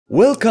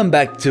Welcome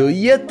back to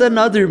yet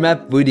another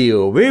map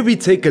video where we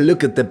take a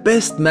look at the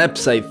best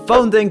maps I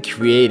found and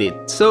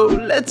created, so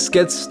let's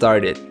get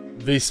started.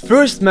 This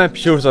first map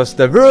shows us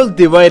the world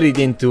divided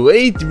into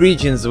 8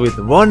 regions with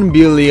 1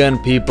 billion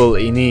people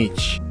in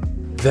each.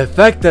 The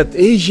fact that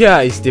Asia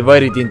is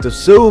divided into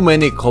so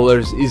many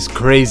colors is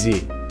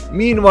crazy.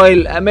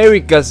 Meanwhile,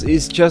 Americas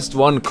is just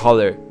one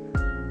color.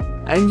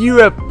 And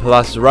Europe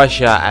plus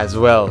Russia as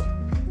well.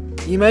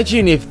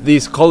 Imagine if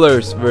these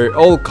colors were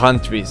all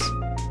countries.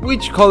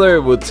 Which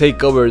color would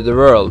take over the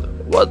world?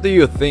 What do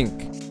you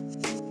think?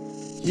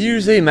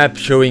 Here's a map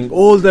showing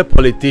all the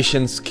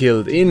politicians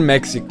killed in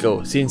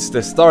Mexico since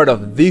the start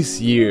of this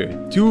year,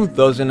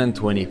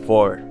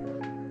 2024.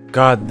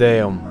 God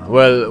damn,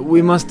 well,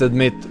 we must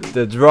admit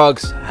the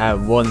drugs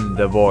have won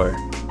the war.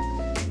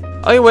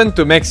 I went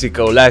to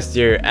Mexico last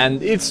year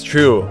and it's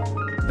true.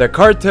 The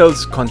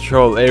cartels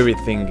control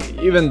everything,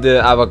 even the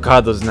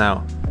avocados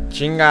now.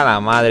 Chinga la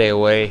madre,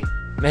 wey.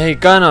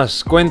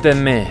 Mexicanos,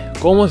 cuéntenme,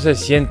 ¿cómo se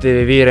siente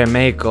vivir en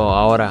México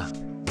ahora?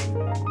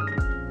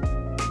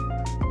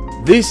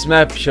 This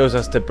map shows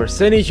us the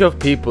percentage of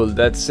people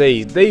that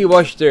say they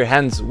wash their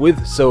hands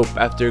with soap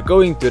after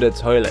going to the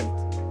toilet.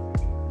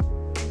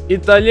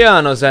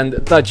 Italianos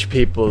and Dutch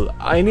people,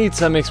 I need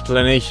some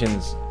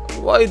explanations.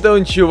 Why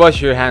don't you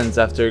wash your hands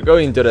after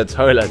going to the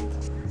toilet?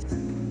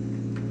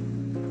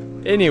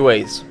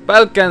 Anyways,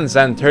 Balkans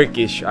and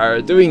Turkish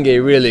are doing a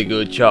really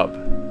good job.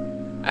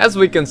 As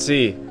we can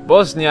see,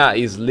 Bosnia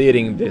is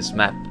leading this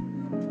map.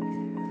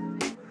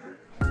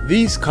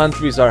 These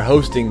countries are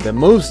hosting the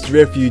most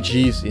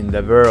refugees in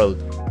the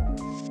world.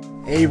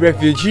 A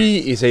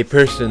refugee is a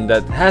person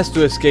that has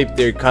to escape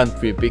their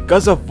country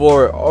because of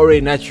war or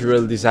a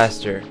natural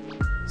disaster.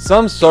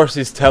 Some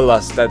sources tell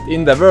us that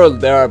in the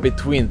world there are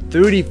between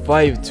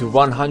 35 to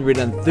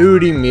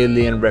 130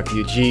 million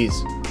refugees.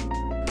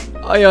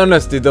 I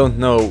honestly don't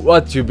know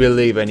what to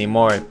believe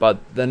anymore, but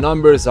the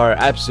numbers are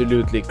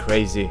absolutely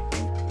crazy.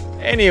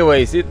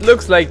 Anyways, it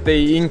looks like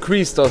they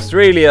increased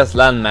Australia's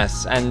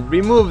landmass and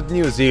removed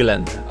New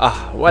Zealand.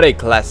 Ah, what a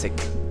classic.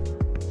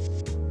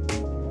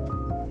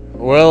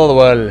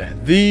 Well,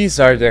 these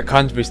are the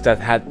countries that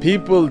had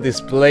people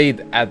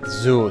displayed at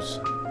zoos.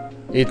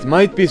 It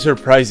might be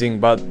surprising,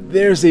 but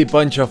there's a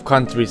bunch of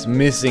countries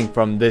missing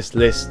from this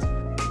list.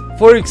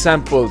 For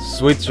example,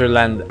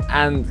 Switzerland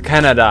and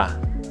Canada.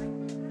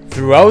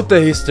 Throughout the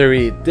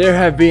history, there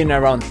have been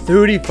around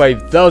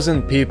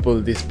 35,000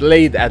 people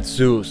displayed at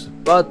zoos,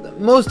 but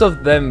most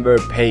of them were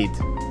paid,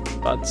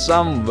 but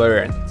some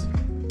weren't.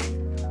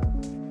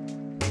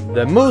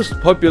 The most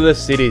populous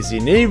cities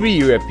in every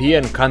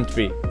European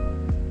country.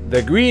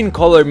 The green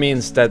color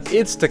means that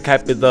it's the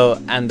capital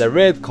and the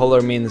red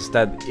color means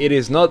that it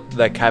is not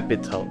the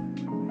capital.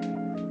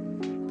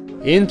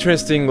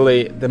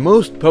 Interestingly, the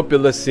most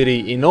populous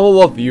city in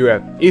all of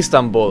Europe,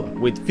 Istanbul,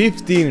 with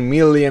 15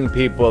 million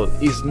people,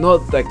 is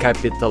not the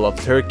capital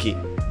of Turkey.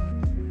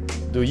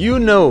 Do you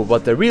know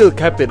what the real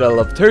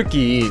capital of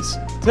Turkey is?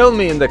 Tell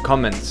me in the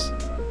comments.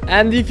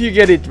 And if you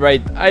get it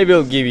right, I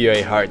will give you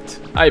a heart.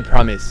 I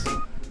promise.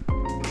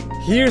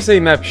 Here's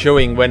a map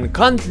showing when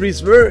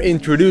countries were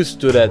introduced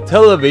to the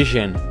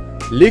television.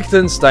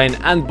 Liechtenstein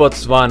and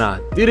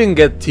Botswana didn't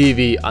get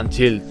TV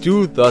until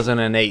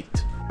 2008.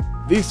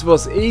 This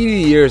was 80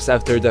 years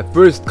after the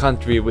first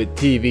country with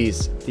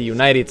TVs, the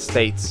United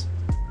States.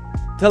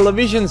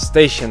 Television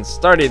stations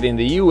started in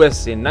the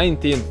US in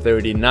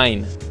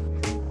 1939.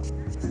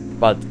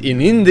 But in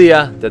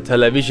India, the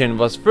television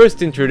was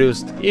first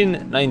introduced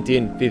in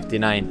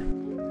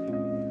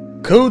 1959.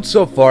 Coats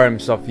of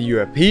arms of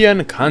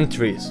European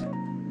countries.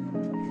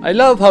 I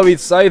love how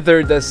it's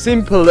either the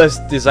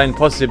simplest design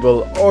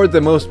possible or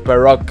the most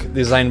baroque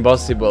design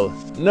possible,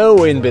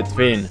 no in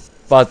between.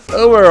 But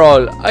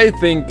overall, I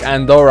think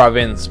Andorra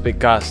wins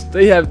because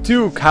they have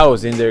 2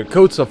 cows in their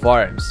coats of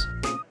arms.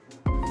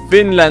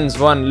 Finland's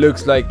one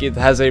looks like it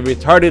has a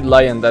retarded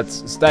lion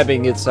that's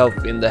stabbing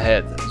itself in the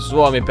head.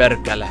 Suomi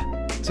perkele.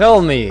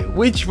 Tell me,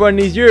 which one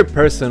is your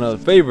personal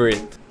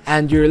favorite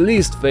and your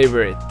least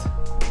favorite?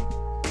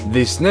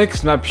 This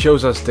next map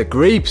shows us the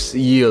grapes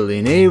yield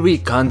in every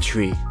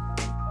country.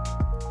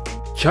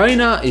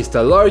 China is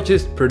the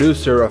largest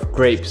producer of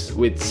grapes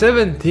with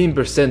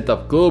 17%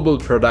 of global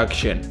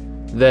production.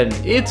 Then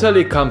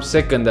Italy comes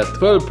second at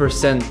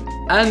 12%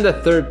 and the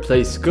third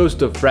place goes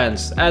to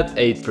France at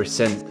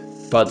 8%.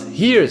 But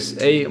here's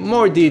a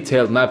more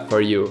detailed map for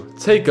you,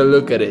 take a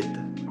look at it.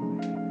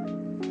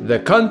 The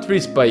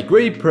countries by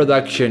grape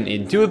production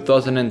in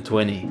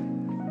 2020.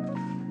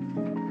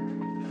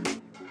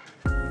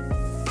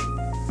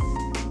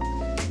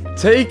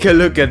 Take a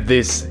look at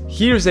this,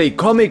 here's a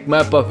comic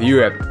map of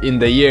Europe in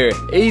the year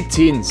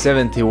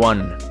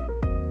 1871.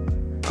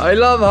 I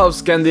love how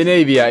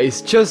Scandinavia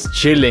is just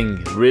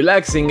chilling,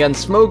 relaxing and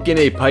smoking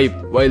a pipe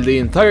while the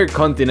entire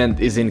continent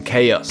is in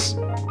chaos.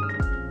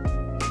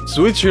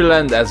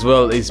 Switzerland as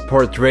well is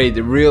portrayed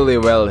really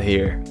well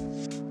here.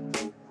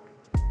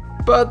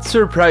 But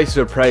surprise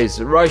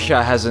surprise,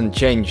 Russia hasn't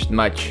changed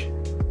much,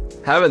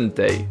 haven't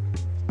they?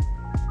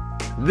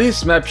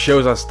 This map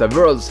shows us the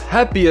world's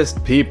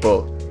happiest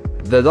people.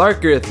 The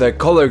darker the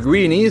color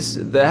green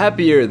is, the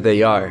happier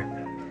they are.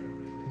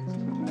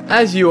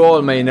 As you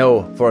all may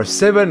know, for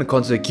 7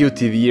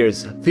 consecutive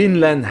years,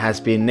 Finland has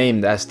been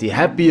named as the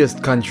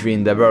happiest country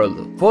in the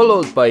world,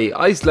 followed by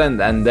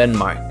Iceland and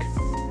Denmark.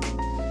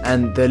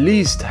 And the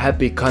least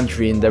happy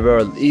country in the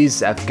world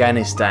is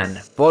Afghanistan,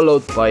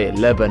 followed by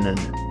Lebanon.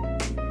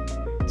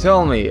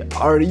 Tell me,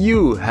 are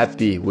you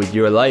happy with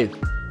your life?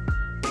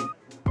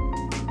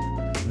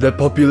 The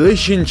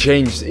population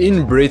changed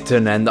in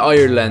Britain and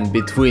Ireland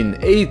between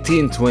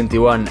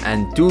 1821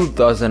 and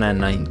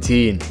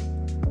 2019.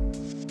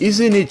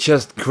 Isn't it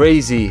just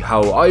crazy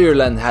how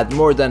Ireland had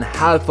more than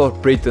half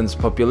of Britain's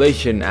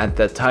population at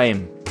that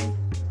time?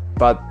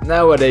 But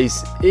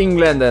nowadays,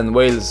 England and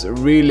Wales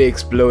really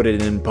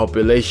exploded in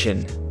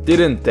population,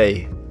 didn't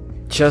they?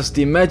 Just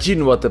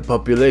imagine what the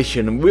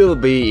population will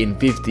be in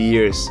 50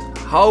 years.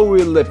 How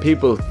will the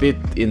people fit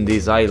in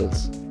these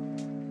isles?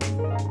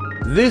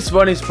 This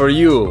one is for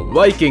you,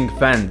 Viking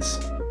fans.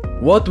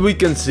 What we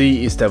can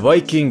see is the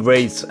Viking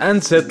raids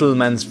and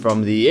settlements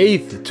from the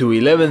 8th to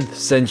 11th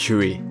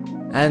century.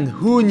 And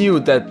who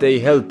knew that they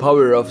held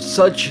power of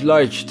such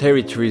large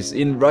territories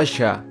in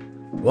Russia?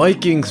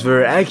 Vikings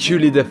were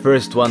actually the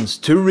first ones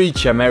to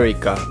reach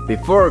America,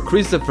 before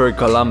Christopher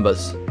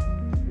Columbus.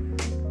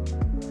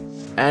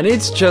 And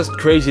it's just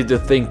crazy to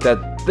think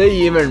that they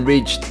even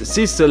reached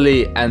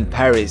Sicily and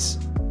Paris.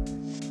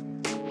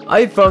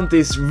 I found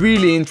this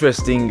really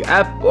interesting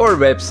app or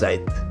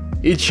website.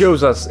 It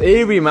shows us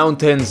every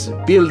mountains,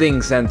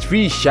 buildings and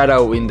tree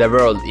shadow in the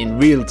world in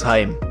real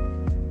time.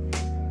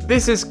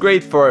 This is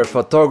great for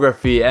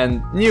photography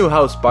and new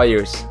house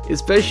buyers,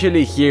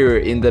 especially here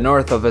in the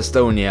north of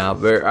Estonia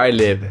where I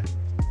live.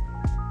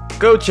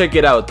 Go check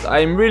it out,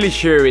 I'm really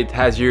sure it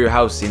has your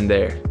house in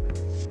there.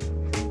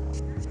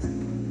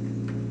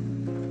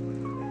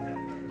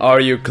 Are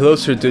you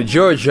closer to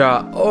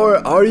Georgia or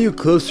are you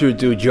closer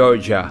to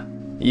Georgia?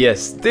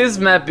 Yes, this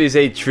map is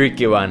a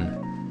tricky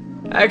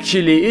one.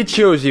 Actually, it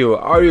shows you,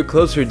 are you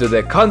closer to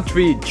the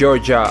country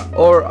Georgia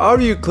or are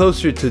you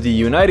closer to the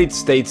United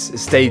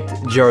States state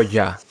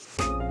Georgia?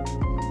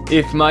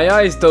 If my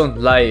eyes don't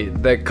lie,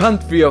 the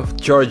country of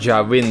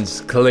Georgia wins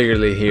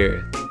clearly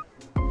here.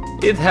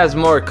 It has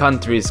more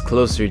countries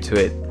closer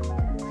to it.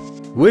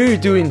 Where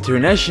do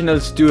international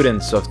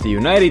students of the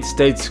United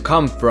States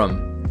come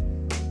from?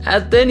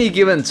 At any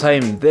given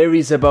time, there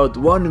is about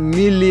 1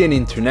 million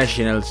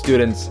international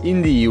students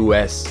in the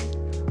US.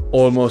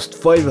 Almost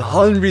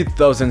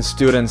 500,000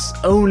 students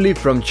only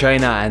from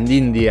China and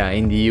India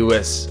in the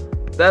US.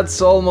 That's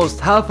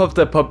almost half of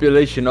the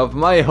population of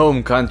my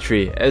home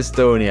country,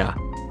 Estonia.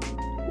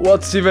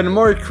 What's even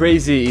more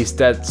crazy is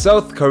that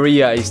South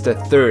Korea is the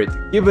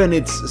third, given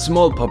its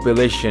small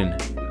population.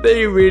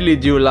 They really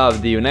do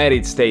love the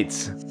United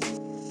States.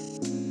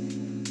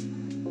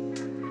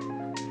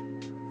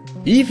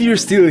 If you're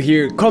still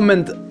here,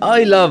 comment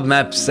I love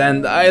maps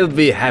and I'll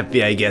be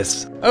happy, I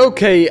guess.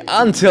 Okay,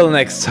 until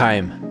next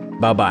time.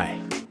 Bye bye.